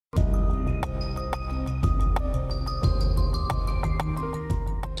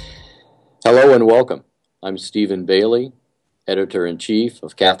Hello and welcome. I'm Stephen Bailey, Editor-in-Chief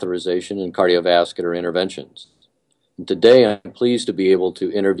of Catheterization and Cardiovascular Interventions. And today I'm pleased to be able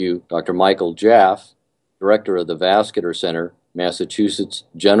to interview Dr. Micheal Jaff, Director of the Vascular Center, Massachusetts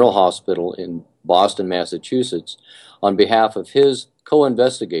General Hospital in Boston, Massachusetts, on behalf of his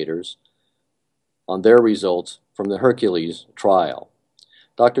co-investigators on their results from the HERCULES trial.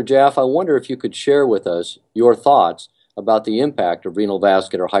 Dr. Jaff, I wonder if you could share with us your thoughts about the impact of renal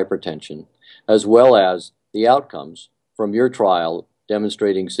vascular hypertension, as well as the outcomes from your trial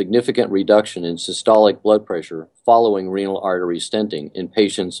demonstrating significant reduction in systolic blood pressure following renal artery stenting in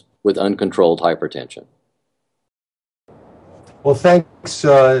patients with uncontrolled hypertension. Well, thanks,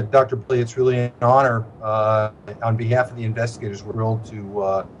 Dr. Bailey. It's really an honor. On behalf of the investigators, we're thrilled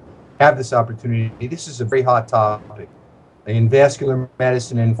to have this opportunity. This is a very hot topic in vascular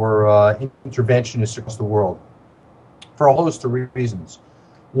medicine and for interventionists across the world, for a host of reasons.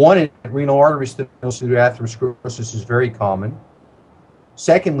 One is that renal artery stenosis due to atherosclerosis is very common.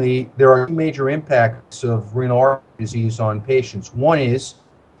 Secondly, there are two major impacts of renal artery disease on patients. One is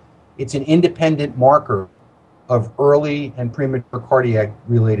it's an independent marker of early and premature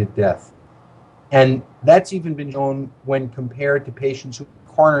cardiac-related death. And that's even been known when compared to patients with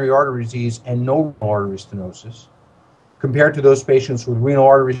coronary artery disease and no renal artery stenosis, compared to those patients with renal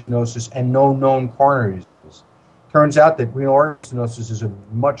artery stenosis and no known coronary disease. Turns out that renal artery stenosis is a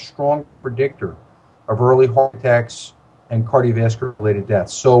much stronger predictor of early heart attacks and cardiovascular-related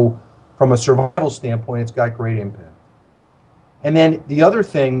deaths. So from a survival standpoint, it's got great impact. And then the other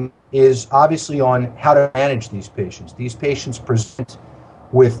thing is obviously on how to manage these patients. These patients present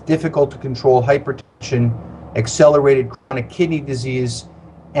with difficult-to-control hypertension, accelerated chronic kidney disease,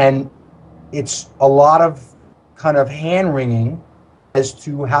 and it's a lot of kind of hand-wringing as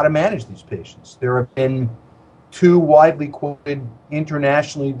to how to manage these patients. There have been two widely quoted,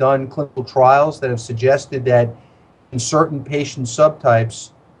 internationally done clinical trials that have suggested that in certain patient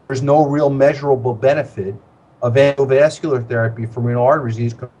subtypes, there's no real measurable benefit of endovascular therapy for renal artery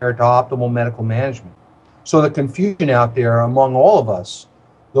disease compared to optimal medical management. So the confusion out there among all of us,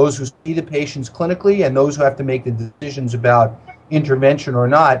 those who see the patients clinically and those who have to make the decisions about intervention or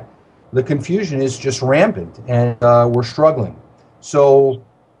not, the confusion is just rampant, and we're struggling. So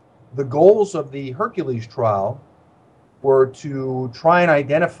the goals of the HERCULES trial were to try and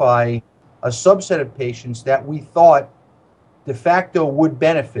identify a subset of patients that we thought de facto would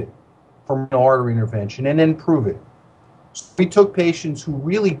benefit from renal artery intervention and then prove it. So we took patients who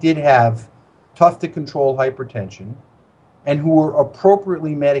really did have tough-to-control hypertension and who were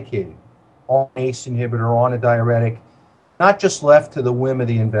appropriately medicated on an ACE inhibitor, on a diuretic, not just left to the whim of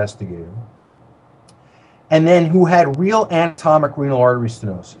the investigator, and then who had real anatomic renal artery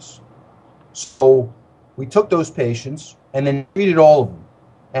stenosis. So we took those patients and then treated all of them,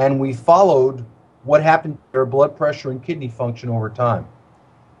 and we followed what happened to their blood pressure and kidney function over time.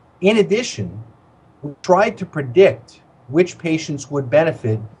 In addition, we tried to predict which patients would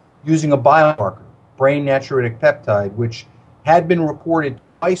benefit using a biomarker, brain natriuretic peptide, which had been reported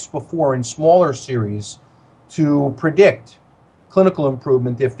twice before in smaller series to predict clinical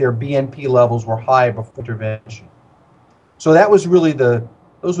improvement if their BNP levels were high before intervention. So that was really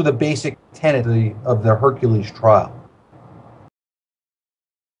those were the basic tenets of the HERCULES trial.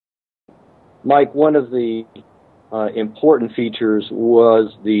 Mike, one of the important features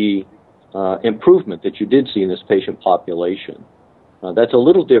was the improvement that you did see in this patient population. That's a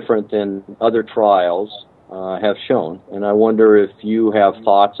little different than other trials have shown, and I wonder if you have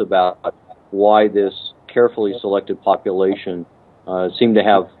thoughts about why this carefully selected population seemed to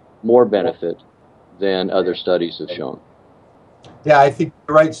have more benefit than other studies have shown. Yeah, I think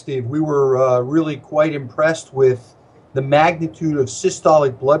you're right, Steve. We were really quite impressed with the magnitude of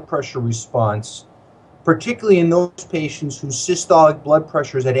systolic blood pressure response, particularly in those patients whose systolic blood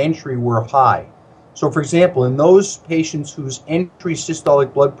pressures at entry were high. So, for example, in those patients whose entry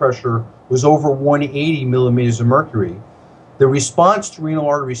systolic blood pressure was over 180 millimeters of mercury, the response to renal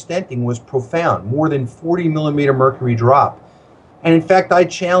artery stenting was profound, more than 40 millimeter mercury drop. And in fact, I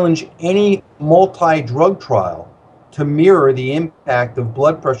challenge any multi-drug trial to mirror the impact of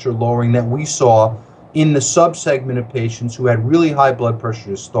blood pressure lowering that we saw in the subsegment of patients who had really high blood pressure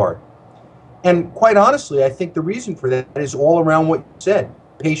to start. And quite honestly, I think the reason for that is all around what you said,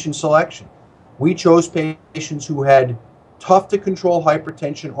 patient selection. We chose patients who had tough-to-control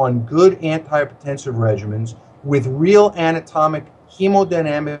hypertension on good antihypertensive regimens with real anatomic,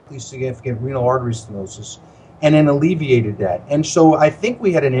 hemodynamically significant renal artery stenosis, and then alleviated that. And so I think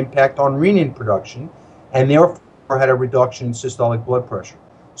we had an impact on renin production and therefore had a reduction in systolic blood pressure.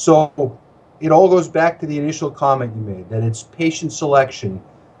 So it all goes back to the initial comment you made, that it's patient selection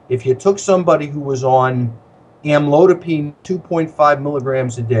if you took somebody who was on amlodipine 2.5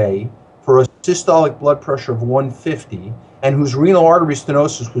 milligrams a day for a systolic blood pressure of 150 and whose renal artery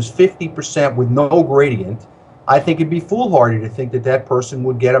stenosis was 50% with no gradient, I think it'd be foolhardy to think that that person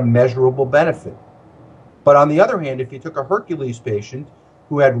would get a measurable benefit. But on the other hand, if you took a HERCULES patient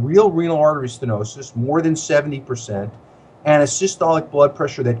who had real renal artery stenosis, more than 70%, and a systolic blood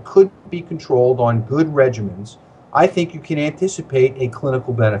pressure that could be controlled on good regimens, I think you can anticipate a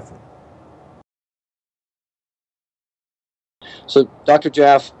clinical benefit. So, Dr.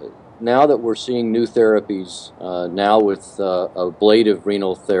 Jaff, now that we're seeing new therapies, now with ablative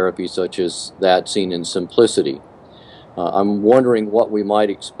renal therapy such as that seen in Simplicity, I'm wondering what we might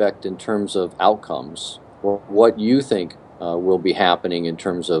expect in terms of outcomes, or what you think will be happening in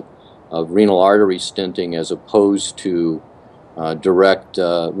terms of renal artery stenting as opposed to direct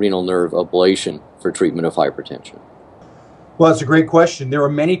renal nerve ablation for treatment of hypertension. Well, that's a great question. There are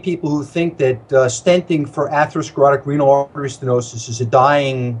many people who think that stenting for atherosclerotic renal artery stenosis is a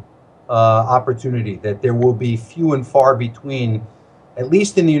dying opportunity, that there will be few and far between, at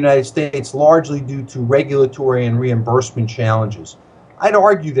least in the United States, largely due to regulatory and reimbursement challenges. I'd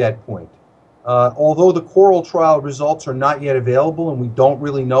argue that point. Although the CORAL trial results are not yet available and we don't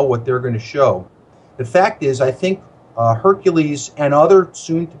really know what they're going to show, the fact is I think HERCULES and other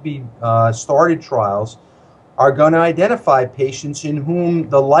soon-to-be started trials are going to identify patients in whom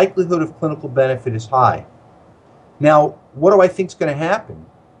the likelihood of clinical benefit is high. Now, what do I think is going to happen?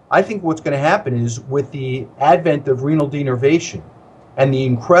 I think what's going to happen is with the advent of renal denervation and the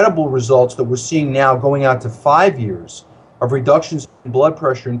incredible results that we're seeing now going out to 5 years of reductions in blood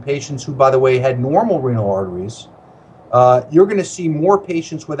pressure in patients who, by the way, had normal renal arteries, you're going to see more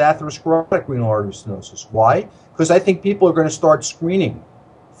patients with atherosclerotic renal artery stenosis. Why? Because I think people are going to start screening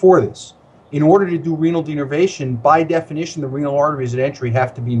for this. In order to do renal denervation, by definition, the renal arteries at entry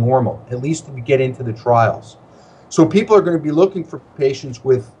have to be normal, at least to get into the trials. So people are going to be looking for patients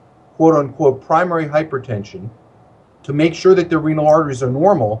with quote-unquote primary hypertension to make sure that their renal arteries are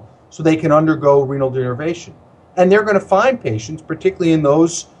normal so they can undergo renal denervation. And they're going to find patients, particularly in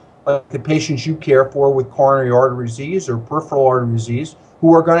those the patients you care for with coronary artery disease or peripheral artery disease,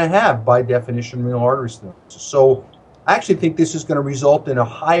 who are going to have, by definition, renal artery stenosis. So I actually think this is going to result in a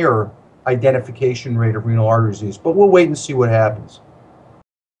higher identification rate of renal artery disease, but we'll wait and see what happens.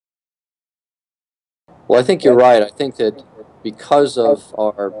 Well, I think you're right. I think that because of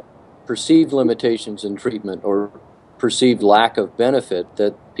our perceived limitations in treatment or perceived lack of benefit,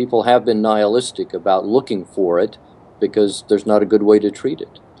 that people have been nihilistic about looking for it because there's not a good way to treat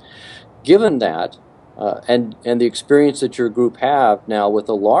it. Given that, and the experience that your group have now with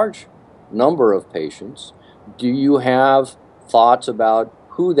a large number of patients, do you have thoughts about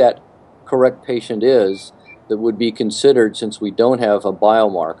who that correct patient is that would be considered, since we don't have a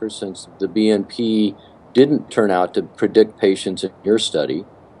biomarker, since the BNP didn't turn out to predict patients in your study,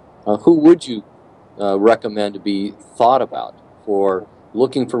 who would you recommend to be thought about for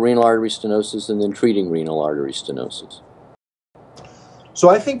looking for renal artery stenosis and then treating renal artery stenosis? So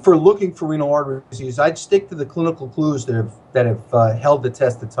I think for looking for renal artery disease, I'd stick to the clinical clues that have held the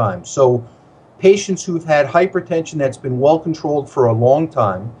test of time. So patients who've had hypertension that's been well controlled for a long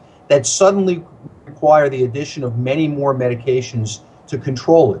time, that suddenly require the addition of many more medications to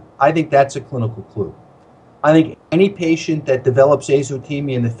control it. I think that's a clinical clue. I think any patient that develops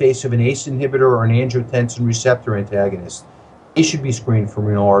azotemia in the face of an ACE inhibitor or an angiotensin receptor antagonist, they should be screened for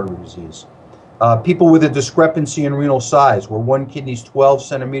renal artery disease. People with a discrepancy in renal size, where one kidney's 12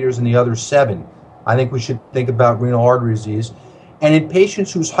 centimeters and the other 7, I think we should think about renal artery disease. And in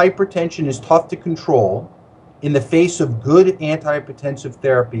patients whose hypertension is tough to control, in the face of good antihypertensive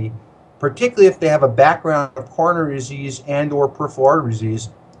therapy, particularly if they have a background of coronary disease and or peripheral artery disease,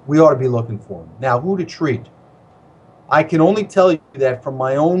 we ought to be looking for them. Now, who to treat? I can only tell you that from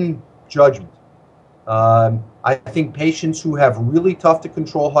my own judgment. I think patients who have really tough to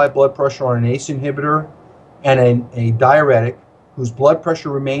control high blood pressure on an ACE inhibitor and a diuretic whose blood pressure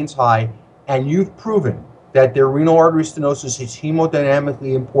remains high, and you've proven that their renal artery stenosis is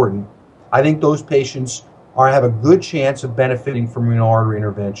hemodynamically important, I think those patients have a good chance of benefiting from renal artery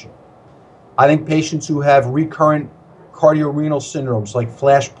intervention. I think patients who have recurrent cardiorenal syndromes like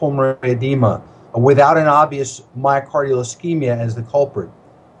flash pulmonary edema without an obvious myocardial ischemia as the culprit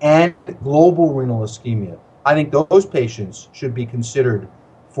and global renal ischemia, I think those patients should be considered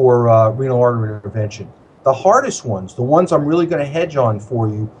for renal artery intervention. The hardest ones, the ones I'm really going to hedge on for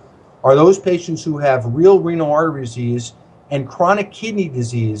you, are those patients who have real renal artery disease and chronic kidney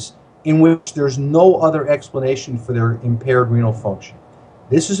disease in which there's no other explanation for their impaired renal function.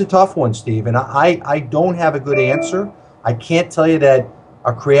 This is a tough one, Steve, and I don't have a good answer. I can't tell you that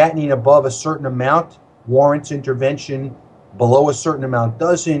A creatinine above a certain amount warrants intervention, below a certain amount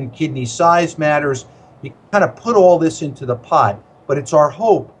doesn't, kidney size matters. You kind of put all this into the pot, but it's our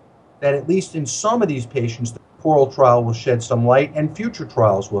hope that at least in some of these patients, the CORAL trial will shed some light and future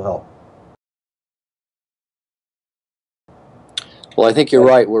trials will help. Well, I think you're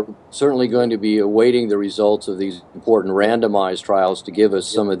right. We're certainly going to be awaiting the results of these important randomized trials to give us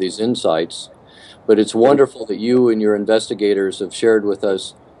some of these insights. But it's wonderful that you and your investigators have shared with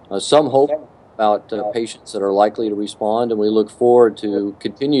us some hope about patients that are likely to respond, and we look forward to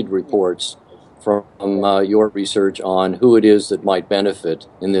continued reports from your research on who it is that might benefit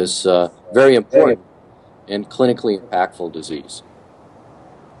in this very important and clinically impactful disease.